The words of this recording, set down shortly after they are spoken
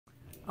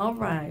All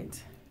right,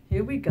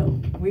 here we go.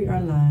 We are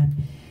live.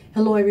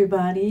 Hello,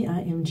 everybody.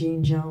 I am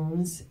Jean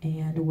Jones,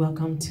 and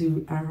welcome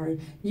to our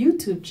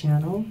YouTube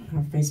channel,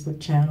 our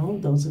Facebook channel,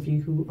 those of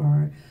you who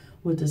are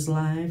with us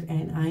live.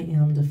 And I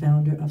am the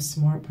founder of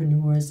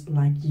Smartpreneurs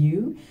Like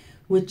You,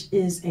 which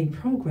is a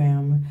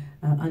program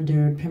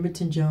under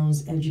Pemberton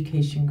Jones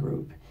Education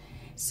Group.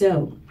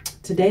 So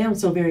today I'm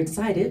so very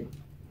excited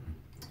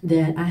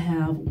that I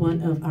have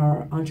one of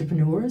our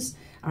entrepreneurs,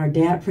 our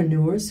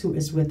dadpreneurs, who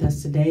is with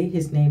us today.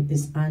 His name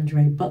is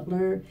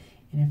Butler.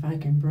 And if I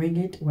can bring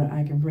it where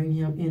I can bring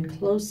him in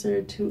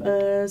closer to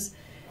us,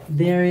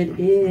 there it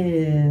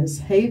is.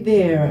 Hey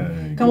there.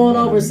 Hey, come on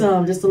over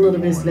some, just a little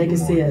bit so they can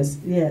see us.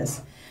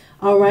 Yes.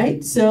 All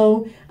right.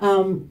 So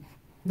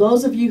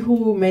those of you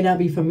who may not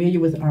be familiar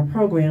with our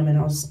program, and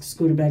I'll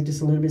scoot it back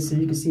just a little bit so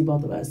you can see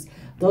both of us.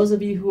 Those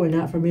of you who are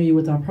not familiar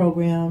with our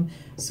program,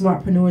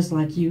 Smartpreneurs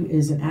Like You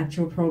is an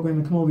actual program,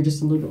 and come over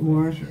just a little bit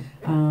more,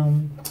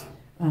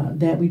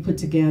 that we put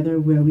together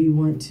where we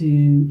want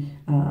to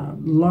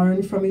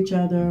learn from each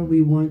other.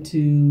 We want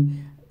to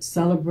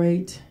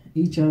celebrate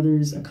each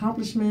other's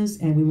accomplishments,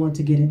 and we want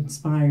to get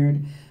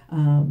inspired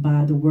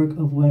by the work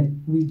of what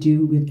we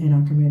do within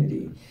our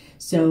community.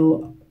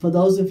 So for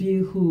those of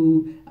you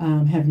who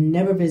have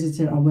never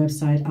visited our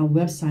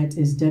website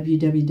is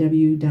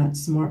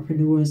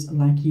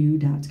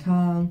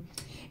www.smartpreneurslikeyou.com.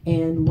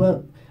 And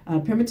what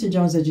Pemberton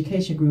Jones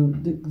Education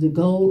Group, the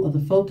goal or the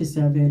focus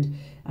of it,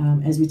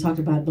 as we talked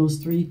about those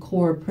three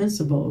core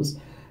principles,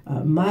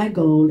 my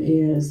goal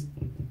is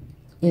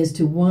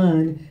to,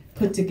 one,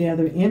 put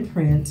together in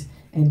print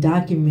and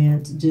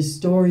document just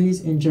stories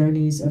and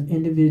journeys of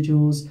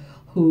individuals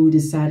who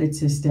decided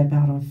to step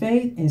out on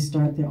faith and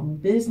start their own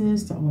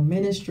business, their own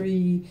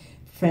ministry,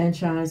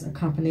 franchise, a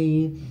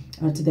company,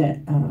 to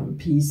that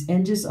piece,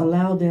 and just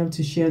allow them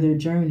to share their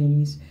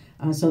journeys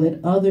so that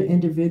other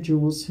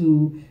individuals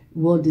who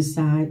will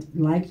decide,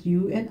 like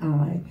you and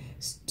I,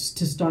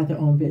 to start their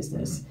own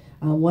business.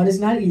 One is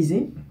not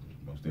easy.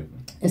 Most definitely.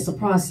 It's a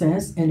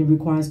process, and it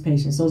requires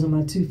patience. Those are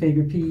my two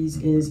favorite P's.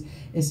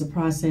 It's a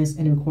process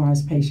and it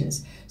requires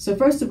patience. So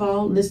first of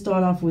all, let's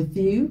start off with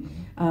you.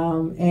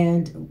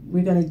 And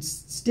we're going to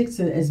stick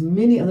to as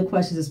many other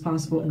questions as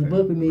possible in the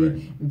book. We may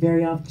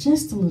vary off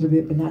just a little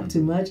bit, but not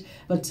too much.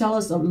 But tell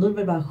us a little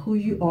bit about who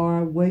you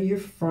are, where you're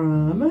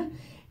from,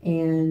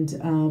 and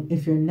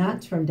if you're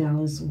not from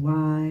Dallas,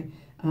 why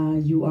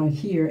you are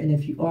here, and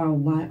if you are,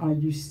 why are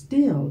you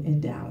still in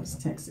Dallas,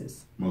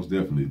 Texas? Most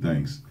definitely,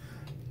 thanks.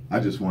 I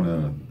just want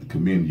to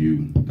commend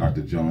you,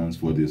 Dr. Jones,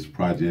 for this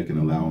project and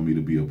allowing me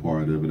to be a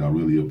part of it. I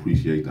really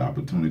appreciate the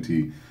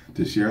opportunity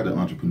to share the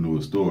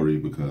entrepreneur story,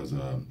 because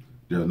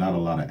there's not a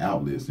lot of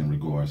outlets in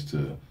regards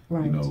to,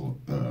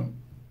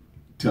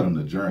 telling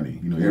the journey.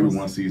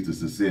 Everyone sees the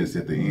success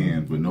at the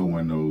end, but no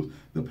one knows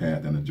the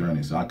path and the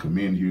journey. So I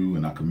commend you,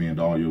 and I commend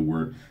all your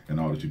work and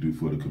all that you do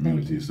for the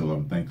community. So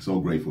I'm so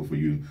grateful for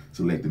you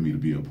selecting me to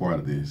be a part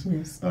of this.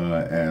 Yes.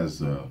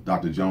 As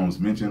Dr. Jones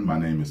mentioned, my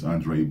name is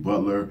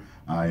Butler.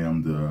 I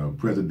am the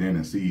president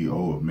and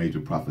CEO of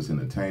Major Profits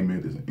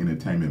Entertainment. It's an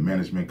entertainment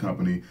management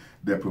company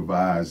that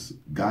provides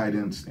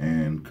guidance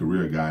and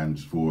career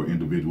guidance for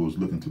individuals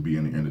looking to be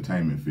in the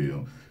entertainment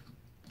field.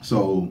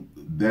 So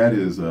that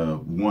is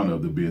one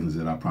of the businesses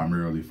that I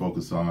primarily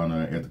focus on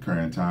at the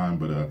current time,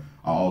 but I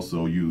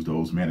also use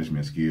those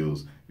management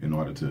skills in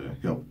order to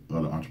help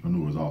other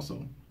entrepreneurs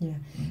also. Yeah.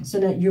 So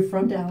now you're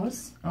from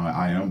Dallas?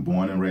 I am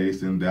born and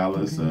raised in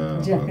Dallas.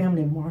 Okay. Do you have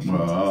family in Washington?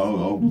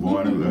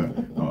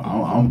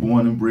 I'm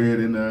born and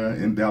bred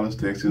in Dallas,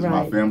 Texas. Right.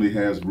 My family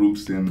has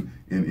roots in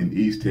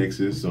East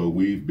Texas, so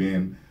we've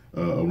been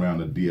around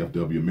the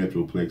DFW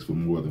Metroplex for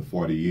more than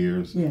 40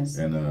 years. Yes.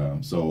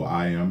 And so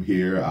I am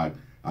here.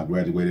 I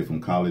graduated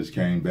from college,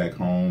 came back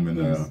home,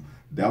 and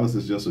Dallas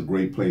is just a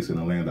great place and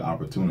a land of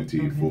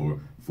opportunity for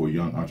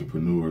young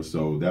entrepreneurs.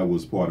 So that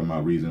was part of my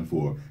reason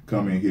for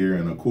coming here.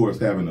 And of course,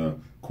 having a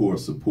core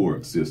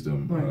support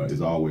system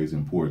is always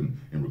important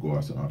in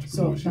regards to entrepreneurship.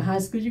 So the high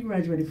school you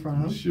graduated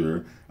from?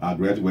 Sure. I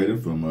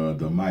graduated from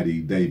the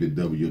mighty David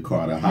W.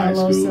 Carter High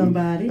School. Hello,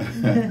 somebody.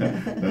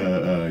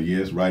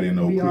 Yes, right in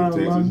Oak Cliff,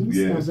 Texas.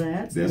 Yes,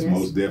 that's yes.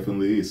 most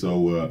definitely.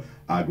 So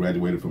I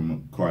graduated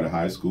from Carter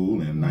High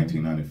School in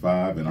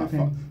 1995, and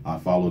I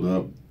followed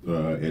up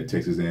at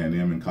Texas A&M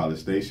in College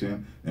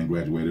Station, and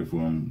graduated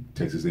from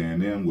Texas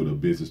A&M with a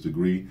business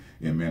degree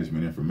in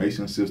management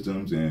information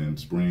systems in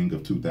spring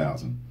of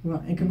 2000.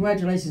 Well, and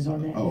congratulations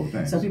on that. Oh,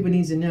 thanks. So people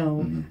need to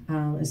know,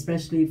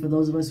 especially for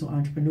those of us who are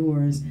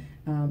entrepreneurs,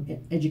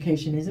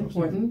 education is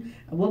important.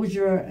 What was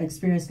your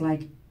experience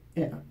like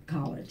at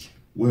college?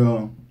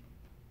 Well,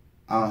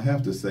 I'll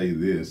have to say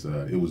this.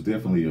 It was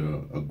definitely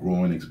a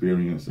growing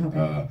experience.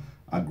 Okay.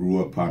 I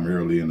grew up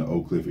primarily in the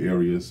Oak Cliff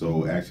area,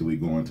 so actually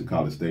going to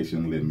College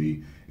Station let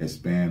me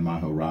expand my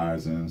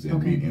horizons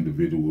and meet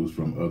individuals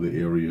from other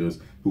areas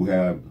who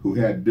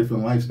had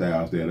different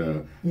lifestyles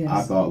that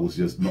I thought was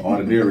just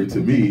ordinary to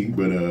me,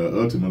 but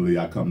ultimately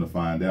I come to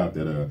find out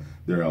that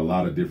there are a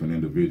lot of different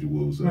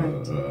individuals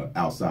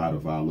outside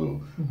of our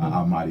little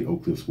our mighty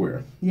Oak Cliff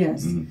Square.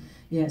 Yes.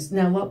 Yes.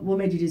 Now, what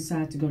made you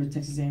decide to go to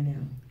Texas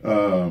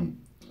A&M?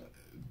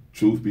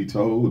 Truth be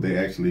told, they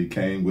actually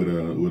came with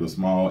a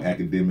small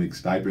academic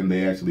stipend.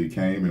 They actually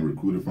came and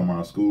recruited from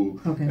our school.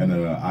 Okay. And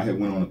I had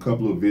went on a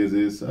couple of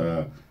visits.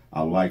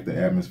 I liked the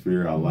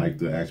atmosphere. I liked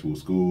the actual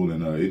school,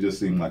 and it just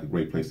seemed like a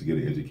great place to get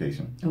an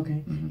education.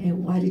 Okay.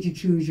 And why did you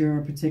choose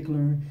your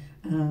particular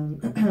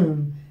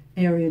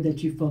area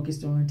that you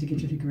focused on to get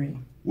your degree?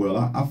 Well,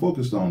 I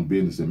focused on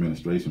business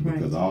administration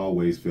because I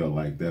always felt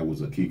like that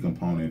was a key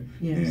component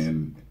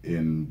in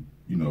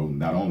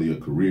not only a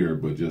career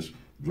but just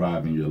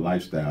driving your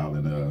lifestyle.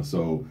 And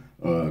so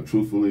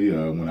truthfully,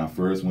 when I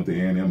first went to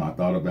A&M, I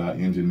thought about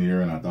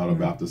engineering, I thought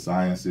about the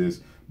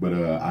sciences, but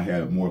I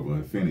had more of an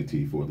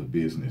affinity for the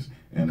business.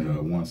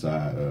 And once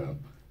I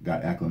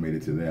got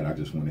acclimated to that, I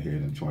just went ahead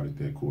and charted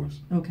that course.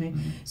 Okay.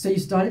 So you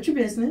started your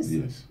business.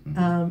 Yes.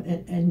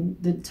 And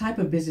the type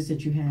of business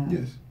that you have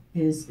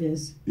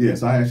is?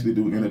 Yes, I actually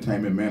do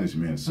entertainment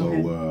management.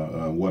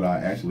 So what I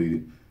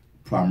actually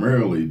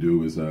primarily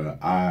do is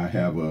I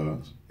have a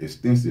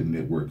extensive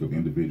network of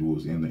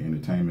individuals in the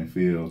entertainment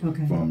field,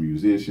 from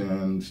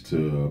musicians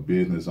to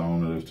business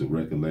owners to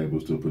record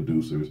labels to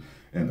producers.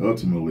 And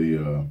ultimately,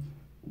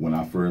 when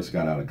I first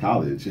got out of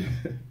college,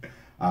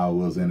 I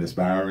was an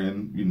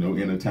aspiring,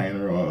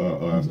 entertainer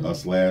or a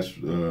slash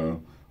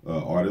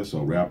artist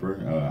or rapper.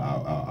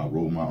 I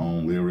wrote my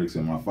own lyrics,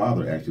 and my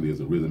father actually is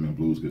a rhythm and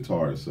blues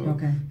guitarist. So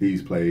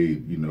he's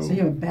played, So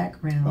your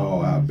background.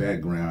 Our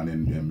background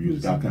in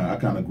music. I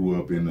kind of grew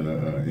up in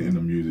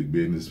the music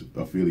business,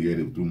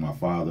 affiliated through my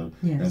father.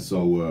 Yes. And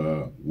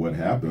so what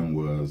happened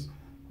was,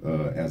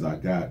 as I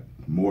got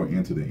more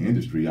into the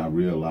industry, I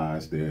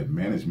realized that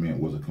management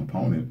was a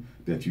component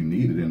that you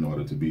needed in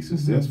order to be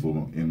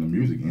successful in the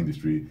music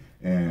industry.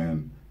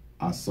 And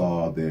I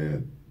saw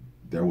that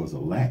there was a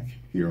lack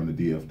here in the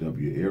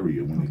DFW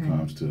area when it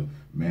comes to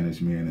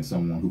management and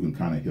someone who can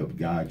kind of help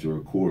guide your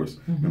course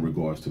in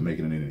regards to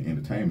making it in the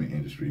entertainment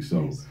industry.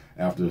 So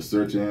after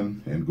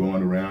searching and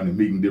going around and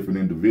meeting different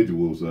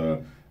individuals,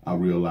 I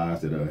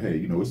realized that, hey,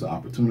 it's an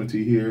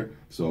opportunity here.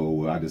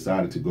 So I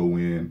decided to go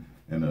in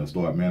and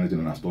start managing,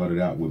 and I started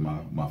out with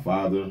my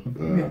father,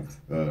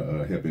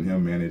 helping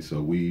him manage.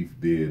 So we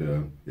did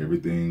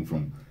everything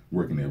from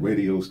working at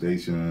radio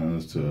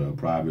stations to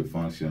private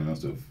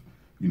functions to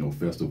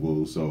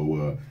festivals.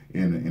 So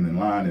in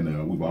line,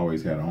 and we've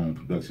always had our own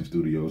production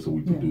studio, so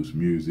we produce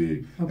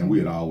music, and we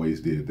had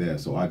always did that.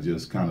 So I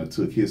just kind of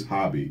took his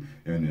hobby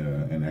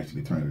and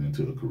actually turned it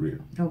into a career.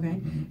 Okay.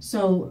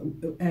 So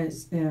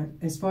as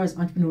far as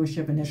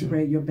entrepreneurship, and that's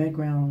great, your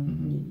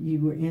background, you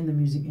were in the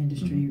music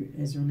industry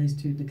as it relates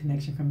to the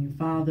connection from your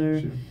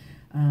father.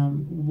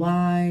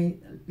 Why,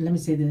 let me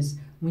say this,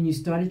 when you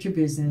started your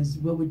business,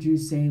 what would you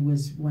say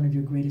was one of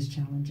your greatest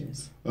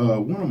challenges?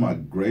 One of my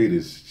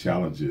greatest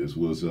challenges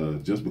was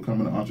just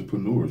becoming an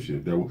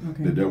entrepreneurship.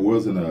 There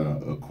wasn't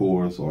a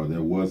course, or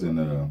there wasn't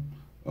a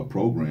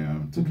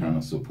program to kind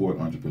of support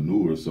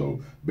entrepreneurs.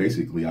 So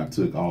basically, I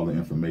took all the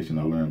information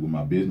I learned with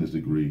my business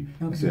degree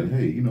and said,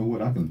 hey, you know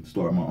what, I can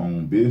start my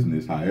own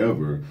business.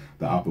 However,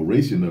 the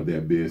operation of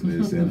that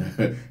business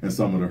and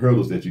some of the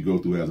hurdles that you go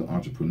through as an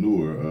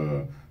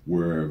entrepreneur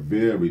were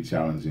very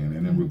challenging.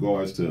 And in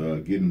regards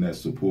to getting that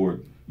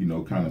support,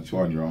 kind of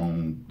charting your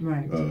own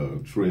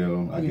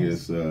trail, I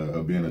guess,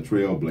 being a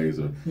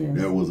trailblazer,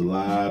 there was a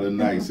lot of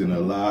nights and a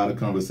lot of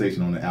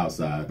conversation on the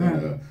outside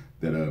that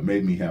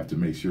made me have to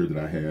make sure that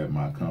I had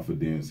my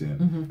confidence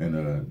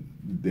and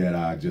that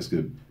I just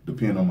could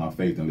depend on my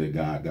faith and let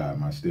God guide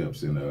my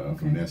steps. And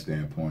from that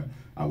standpoint,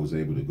 I was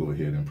able to go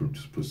ahead and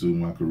pursue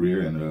my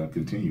career and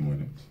continue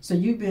in it. So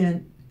you've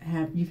had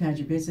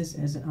your business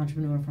as an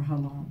entrepreneur for how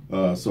long?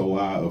 So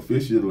I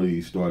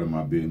officially started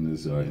my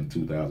business in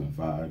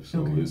 2005.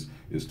 So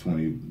it's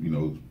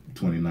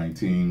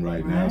 2019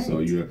 right now.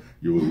 So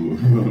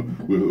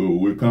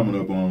we're coming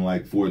up on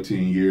like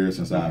 14 years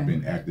since I've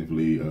been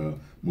actively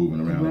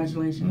moving around.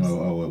 Congratulations.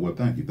 Well,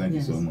 thank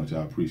you so much.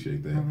 I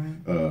appreciate that.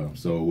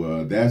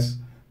 So that's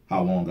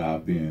how long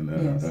I've been,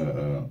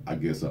 I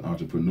guess, an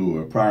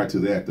entrepreneur. Prior to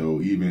that, though,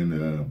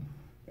 even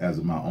as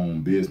my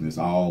own business,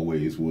 I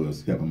always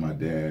was helping my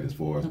dad as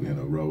far as being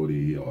a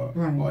roadie or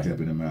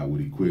helping him out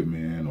with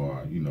equipment,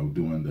 or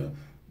doing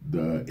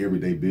the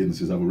everyday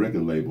businesses of a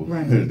record label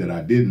that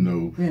I didn't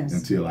know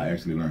until I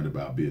actually learned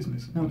about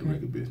business, the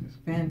record business.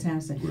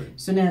 Fantastic.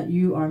 So now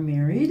you are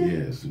married.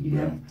 Yes. You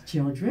have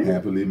children.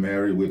 Happily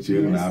married with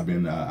children. I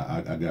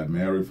got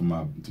married to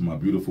my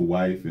beautiful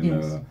wife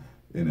in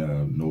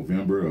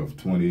November of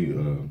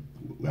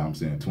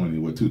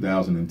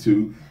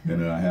 2002,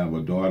 and I have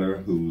a daughter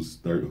who's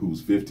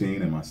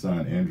 15, and my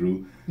son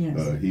Andrew,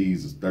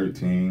 he's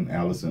 13.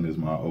 Allison is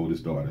my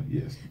oldest daughter.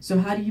 Yes. So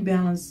how do you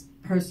balance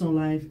personal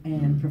life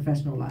and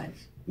professional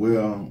life?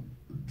 Well,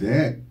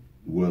 that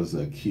was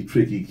a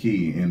tricky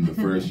key in the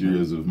first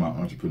years of my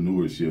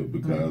entrepreneurship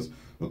because,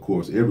 of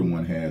course,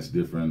 everyone has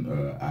different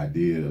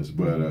ideas,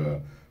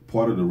 but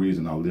part of the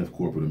reason I left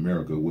corporate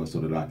America was so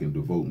that I can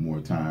devote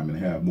more time and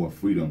have more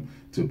freedom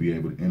to be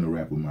able to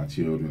interact with my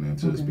children and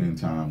to spend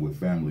time with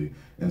family.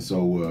 And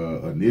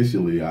so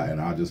initially,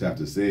 I just have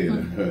to say it,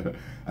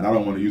 and I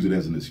don't want to use it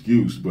as an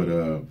excuse, but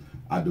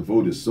I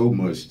devoted so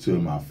much to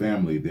my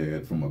family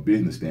that from a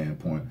business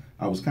standpoint,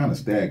 I was kind of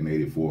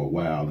stagnated for a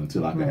while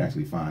until I could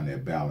actually find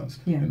that balance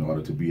in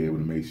order to be able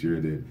to make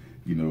sure that,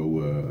 you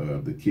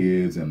know, the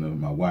kids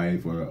and my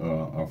wife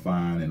are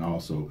fine, and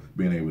also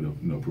being able to,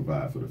 you know,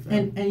 provide for the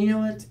family. And you know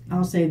what?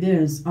 I'll say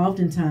this.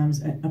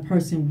 Oftentimes, a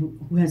person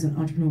who has an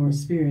entrepreneurial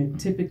spirit,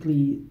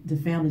 typically the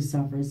family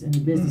suffers and the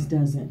business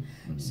doesn't.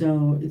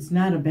 So it's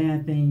not a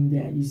bad thing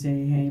that you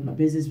say, hey, my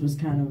business was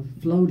kind of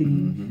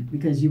floating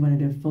because you wanted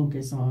to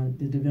focus on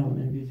the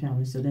development of your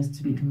family. So that's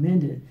to be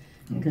commended.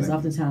 Because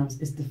oftentimes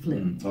it's the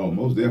flip. Oh,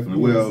 most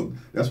definitely. Yes. Well,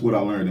 that's what I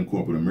learned in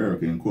corporate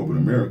America. In corporate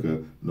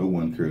America, no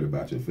one cared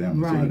about your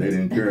family. So they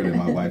didn't care that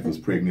my wife was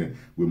pregnant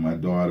with my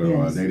daughter,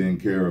 or they didn't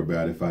care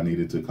about if I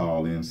needed to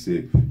call in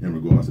sick in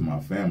regards to my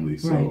family.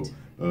 So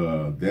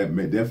that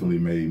definitely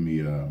made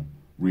me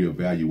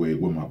reevaluate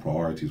what my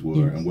priorities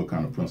were and what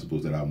kind of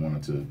principles that I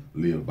wanted to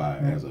live by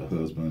as a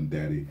husband,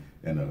 daddy,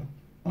 and a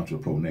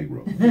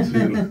entrepreneur.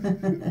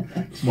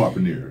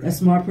 Smartpreneur. A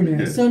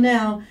smartpreneur. So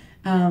now,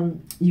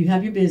 you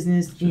have your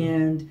business,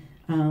 and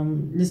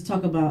let's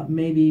talk about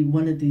maybe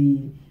one of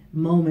the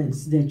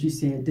moments that you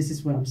said, this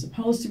is what I'm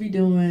supposed to be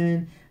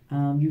doing.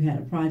 You had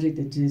a project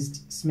that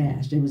just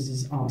smashed. It was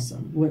just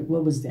awesome.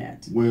 What was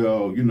that?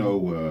 Well, you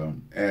know,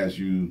 as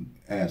you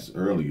asked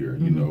earlier,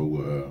 you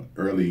know,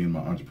 early in my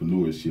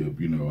entrepreneurship,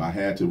 you know, I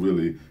had to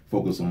really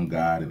focus on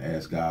God and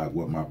ask God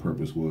what my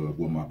purpose was,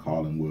 what my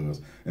calling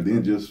was, and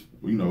then just,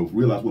 you know,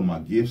 realize what my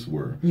gifts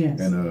were.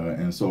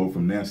 And so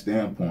from that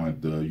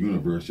standpoint, the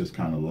universe just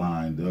kind of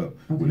lined up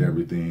with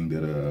everything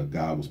that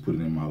God was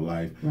putting in my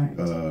life.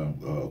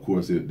 Of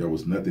course, there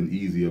was nothing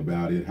easy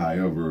about it.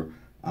 However,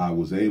 I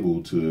was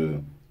able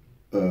to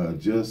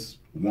just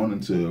wanting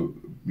to,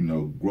 you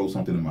know, grow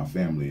something in my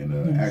family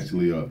and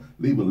actually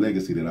leave a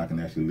legacy that I can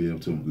actually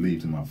leave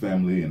to my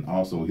family, and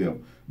also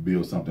help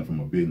build something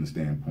from a business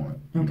standpoint,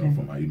 you know,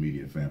 for my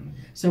immediate family.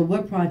 So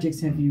what projects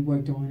have you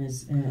worked on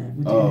as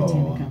with the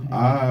entertainment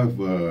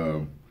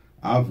company?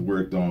 I've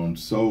worked on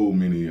so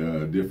many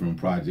different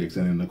projects,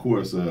 and then of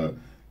course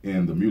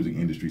in the music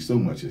industry, so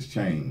much has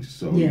changed.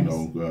 So you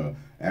know,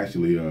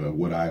 actually,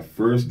 what I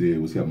first did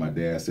was help my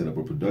dad set up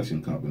a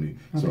production company.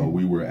 So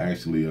we were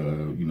actually,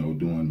 you know,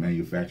 doing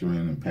manufacturing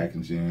and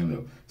packaging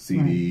of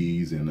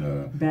CDs and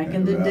back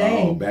in the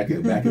day. Back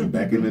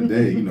in the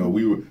day, you know,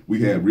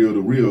 we had reel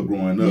to reel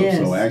growing up.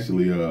 So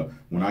actually,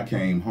 when I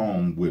came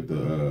home with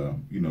the,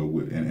 you know,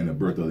 and the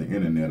birth of the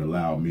internet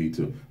allowed me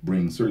to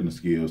bring certain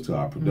skills to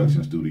our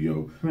production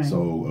studio.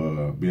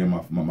 So being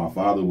my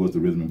father was the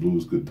rhythm and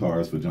blues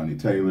guitarist for Johnny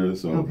Taylor,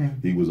 so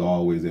he was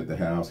always at the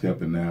house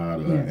helping out,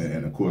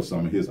 and of course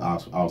some of his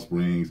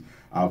offsprings.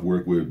 I've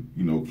worked with,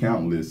 you know,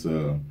 countless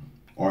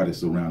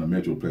artists around the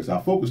Metroplex. I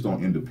focused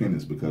on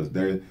independence because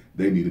they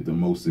needed the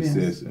most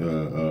success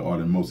or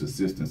the most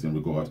assistance in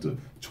regards to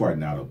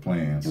charting out a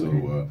plan.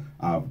 So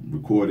I've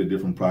recorded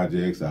different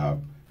projects, I've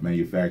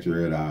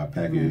manufactured, I've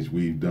packaged.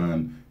 We've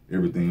done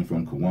everything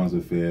from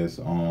Kwanzaa Fest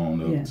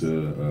on up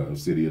to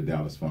City of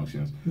Dallas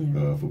functions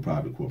for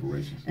private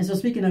corporations. And so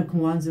speaking of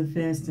Kwanzaa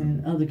Fest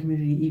and other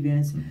community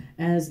events,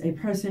 as a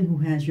person who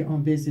has your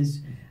own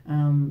business,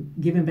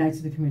 giving back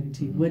to the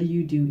community, what do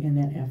you do in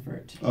that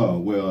effort?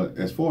 Well,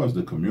 as far as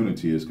the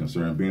community is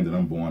concerned, being that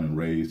I'm born and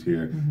raised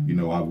here, you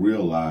know, I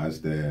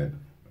realized that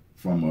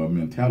from a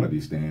mentality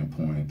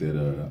standpoint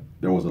that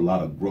there was a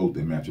lot of growth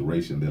and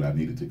maturation that I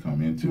needed to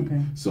come into.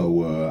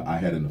 So I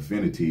had an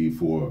affinity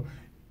for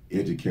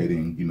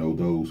educating, you know,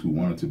 those who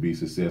wanted to be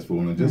successful,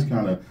 and just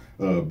kind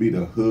of be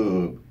the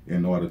hub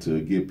in order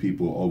to get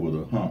people over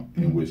the hump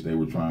in which they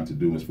were trying to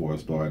do as far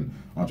as starting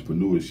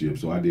entrepreneurship.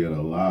 So I did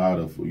a lot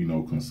of, you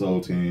know,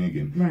 consulting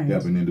and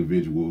helping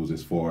individuals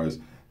as far as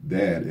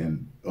that,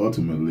 and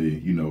ultimately,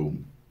 you know,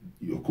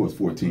 of course,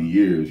 14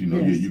 years, you know,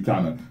 you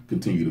kind of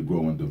continue to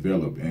grow and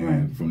develop,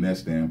 and from that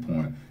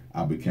standpoint,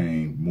 I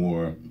became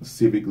more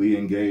civically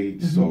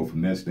engaged. So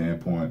from that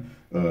standpoint,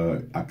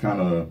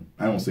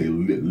 I don't say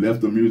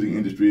left the music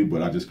industry,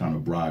 but I just kind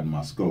of broadened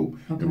my scope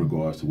in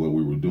regards to what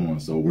we were doing.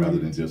 So rather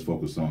than just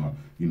focus on,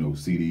 you know,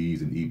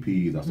 CDs and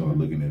EPs, I started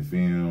looking at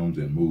films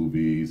and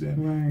movies,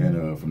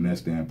 and from that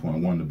standpoint, I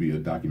wanted to be a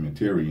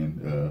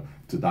documentarian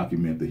to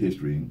document the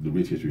history, the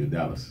rich history of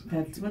Dallas.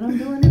 That's what I'm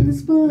doing in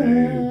this book.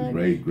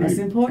 Great. That's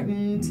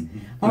important.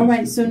 All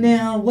right, so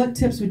now what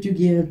tips would you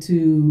give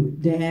to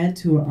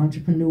dads who are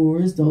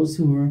entrepreneurs, those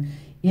who are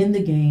in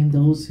the game,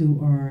 those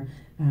who are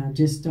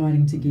just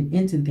starting to get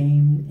into the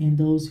game, and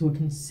those who are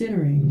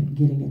considering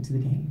getting into the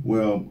game?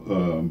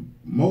 Well,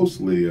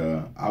 mostly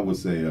I would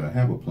say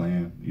have a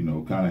plan, you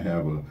know, kind of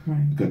have a,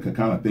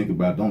 kind of think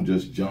about it. Don't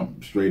just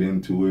jump straight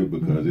into it,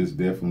 because it's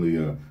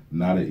definitely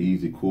not an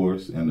easy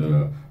course,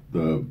 and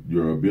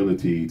your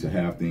ability to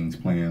have things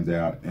planned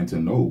out and to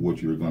know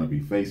what you're going to be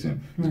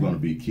facing is going to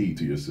be key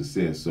to your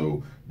success.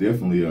 So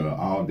definitely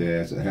all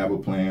dads have a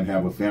plan,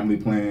 have a family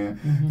plan,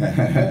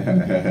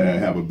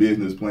 have a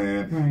business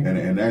plan,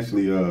 and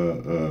actually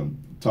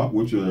talk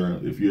with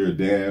if you're a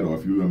dad or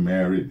if you're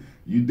married,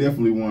 you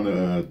definitely want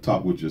to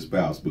talk with your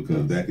spouse,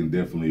 because that can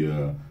definitely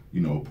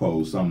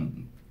pose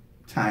some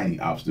tiny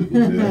obstacles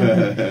or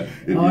large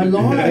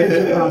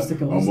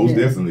obstacals. Oh, most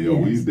definitely. Oh,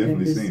 we've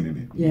definitely seen it.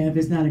 Yeah, if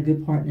it's not a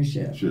good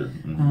partnership. Sure.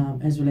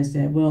 As relates to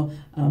that. Well,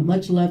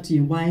 much love to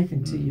your wife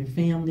and to your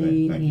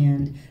family.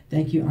 And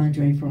thank you,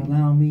 Andre, for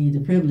allowing me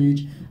the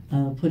privilege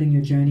of putting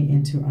your journey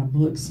into our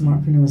book,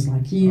 Smartpreneurs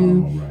Like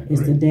You.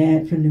 It's the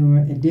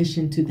Dadpreneur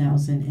Edition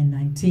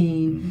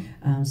 2019.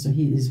 So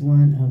he is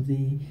one of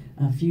the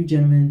few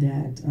gentlemen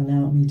that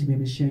allowed me to be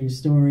able to share your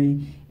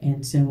story.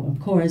 And so, of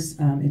course,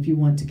 if you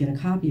want to get a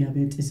copy of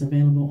it, it's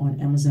available on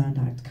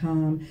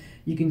Amazon.com.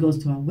 You can go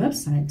to our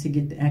website to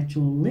get the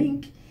actual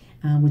link,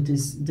 which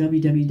is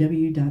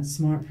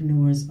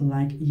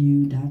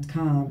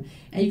www.smartpreneurslikeyou.com.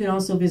 And you can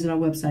also visit our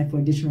website for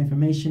additional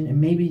information.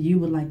 And maybe you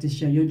would like to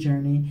share your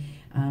journey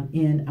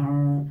in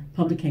our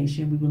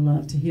publication. We would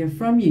love to hear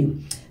from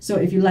you. So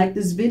if you like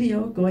this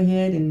video, go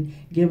ahead and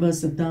give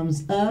us a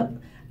thumbs up.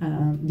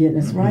 Yeah,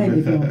 that's right.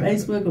 If you're on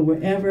Facebook or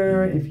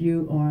wherever, if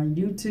you are on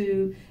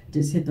YouTube,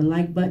 just hit the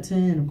like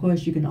button. And of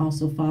course, you can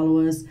also follow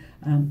us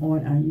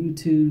on our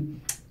YouTube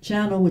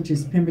channel, which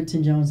is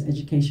Pemberton Jones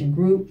Education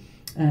Group.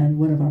 And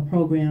one of our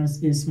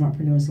programs is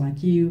Smartpreneurs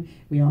Like You.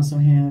 We also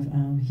have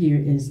here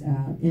is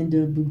in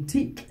the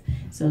boutique.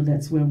 So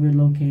that's where we're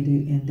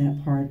located in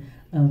that part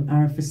of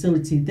our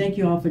facility. Thank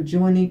you all for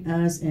joining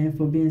us and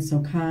for being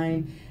so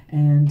kind.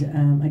 And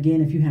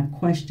again, if you have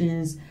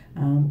questions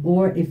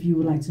or if you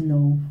would like to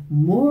know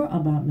more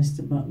about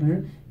Mr.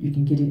 Butler, you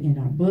can get it in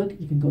our book.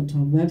 You can go to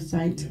our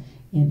website,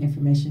 and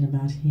information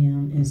about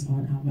him is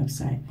on our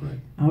website.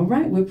 All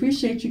right, we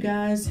appreciate you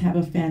guys. Have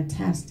a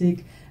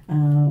fantastic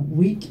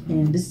week,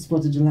 and this is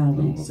 4th of July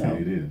week. So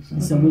it is.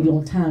 So we're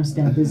going to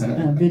timestamp this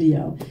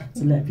video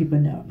to let people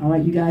know. All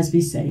right, you guys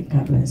be safe.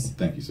 God bless.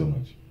 Thank you so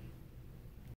much.